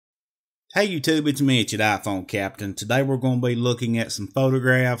Hey YouTube, it's Mitch at iPhone Captain. Today we're going to be looking at some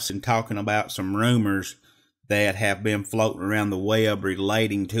photographs and talking about some rumors that have been floating around the web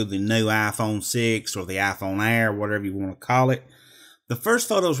relating to the new iPhone 6 or the iPhone Air, whatever you want to call it. The first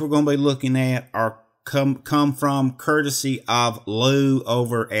photos we're going to be looking at are come from courtesy of Lou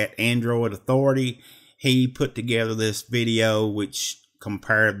over at Android Authority. He put together this video which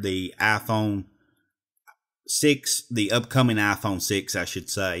compared the iPhone 6, the upcoming iPhone 6 I should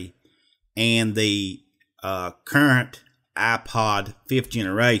say, and the current iPod 5th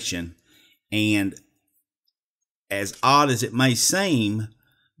generation. And as odd as it may seem,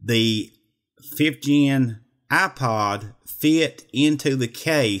 the 5th gen iPod fit into the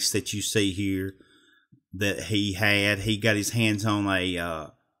case that you see here that he had. He got his hands on a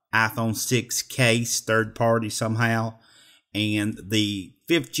iPhone 6 case, third party somehow, and the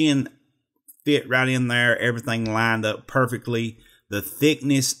 5th gen fit right in there. Everything lined up perfectly. The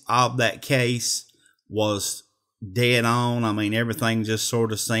thickness of that case was dead on. I mean, everything just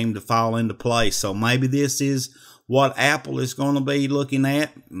sort of seemed to fall into place. So maybe this is what Apple is going to be looking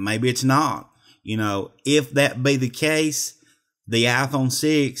at. Maybe it's not. You know, if that be the case, the iPhone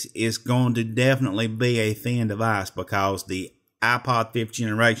 6 is going to definitely be a thin device because the iPod 5th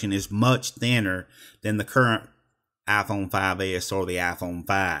generation is much thinner than the current iPhone 5S or the iPhone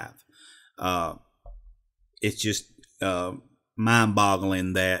 5. It's just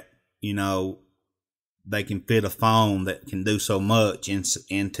mind-boggling that, you know, they can fit a phone that can do so much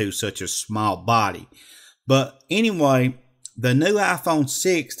into such a small body. But anyway, the new iPhone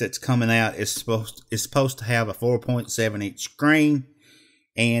 6 that's coming out is supposed to have a 4.7-inch screen,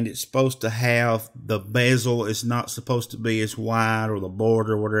 and it's supposed to have the bezel is not supposed to be as wide, or the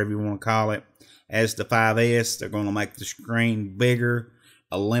border, whatever you want to call it, as the 5S. They're going to make the screen bigger,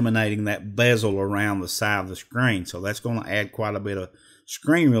 eliminating that bezel around the side of the screen. So that's going to add quite a bit of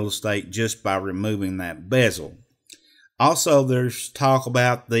screen real estate just by removing that bezel. Also, there's talk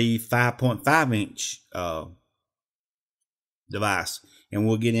about the 5.5-inch device, and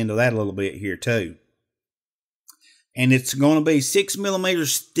we'll get into that a little bit here too. And it's going to be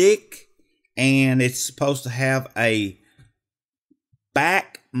 6mm thick, and it's supposed to have a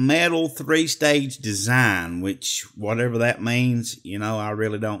back metal 3-stage design, which whatever that means, you know, I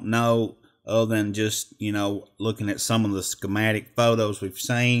really don't know, other than just, you know, looking at some of the schematic photos we've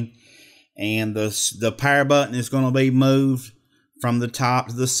seen. And the power button is going to be moved from the top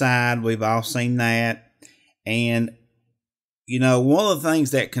to the side. We've all seen that. And, you know, one of the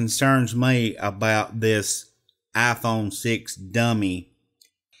things that concerns me about this iPhone 6 dummy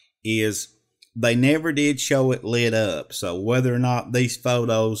is they never did show it lit up. So whether or not these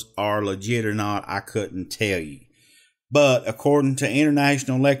photos are legit or not, I couldn't tell you. But according to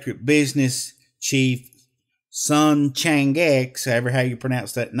International Electric Business Chief Sun Chang-ek, however how you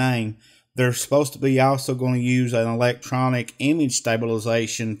pronounce that name, they're supposed to be also going to use an electronic image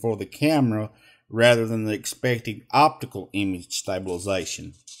stabilization for the camera rather than the expected optical image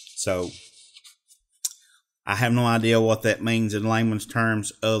stabilization. So I have no idea what that means in layman's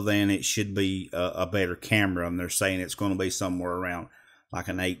terms, other than it should be a better camera. And they're saying it's going to be somewhere around like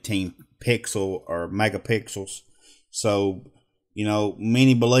an 18 pixel or megapixels. So, you know,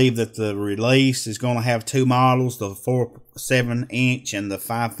 many believe that the release is going to have two models, the 4.7-inch and the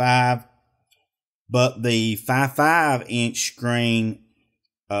 5.5. But the 5.5-inch screen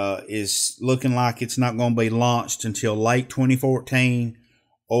is looking like it's not going to be launched until late 2014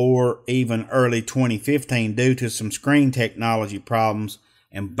 or even early 2015 due to some screen technology problems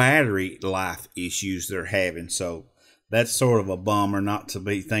and battery life issues they're having. So that's sort of a bummer not to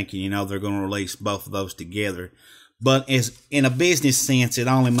be thinking, you know, they're going to release both of those together. But as in a business sense, it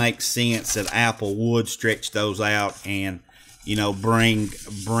only makes sense that Apple would stretch those out and, you know, bring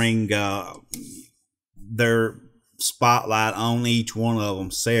their spotlight on each one of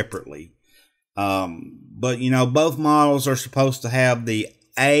them separately. But, you know, both models are supposed to have the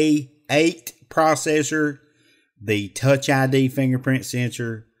A8 processor, the Touch ID fingerprint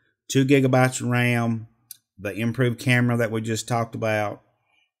sensor, 2 GB of RAM, the improved camera that we just talked about,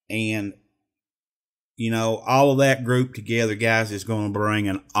 and, you know, all of that grouped together, guys, is going to bring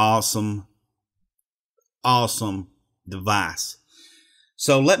an awesome device.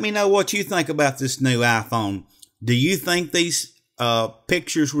 So let me know what you think about this new iPhone. Do you think these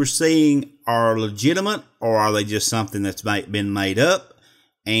pictures we're seeing are legitimate, or are they just something that's been made up?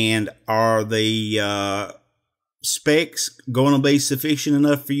 And are the specs going to be sufficient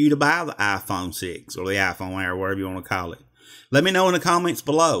enough for you to buy the iPhone 6 or the iPhone Air, whatever you want to call it? Let me know in the comments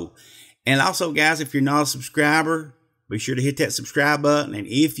below. And also, guys, if you're not a subscriber, be sure to hit that subscribe button. And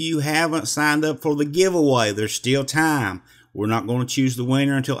if you haven't signed up for the giveaway, there's still time. We're not going to choose the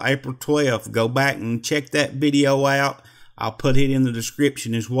winner until April 12th. Go back and check that video out. I'll put it in the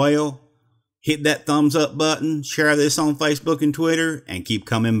description as well. Hit that thumbs up button, share this on Facebook and Twitter, and keep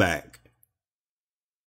coming back.